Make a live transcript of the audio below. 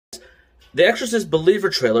the Exorcist Believer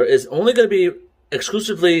trailer is only going to be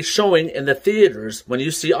exclusively showing in the theaters when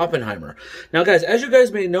you see Oppenheimer. Now, guys, as you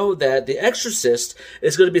guys may know, that The Exorcist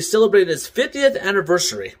is going to be celebrating its 50th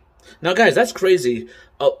anniversary. Now, guys, that's crazy.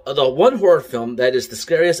 The one horror film that is the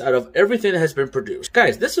scariest out of everything that has been produced.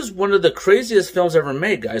 Guys, this is one of the craziest films ever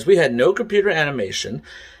made, guys. We had no computer animation,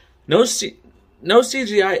 no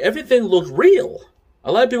CGI. Everything looked real.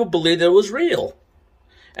 A lot of people believed that it was real.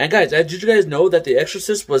 And guys, did you guys know that The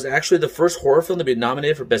Exorcist was actually the first horror film to be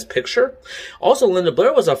nominated for Best Picture? Also, Linda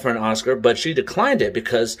Blair was up for an Oscar, but she declined it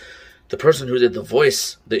because the person who did the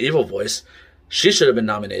voice, the evil voice, she should have been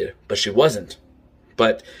nominated, but she wasn't.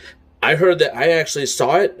 But I heard that, I actually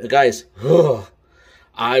saw it. Guys,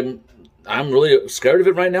 I'm really scared of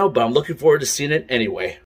it right now, but I'm looking forward to seeing it anyway.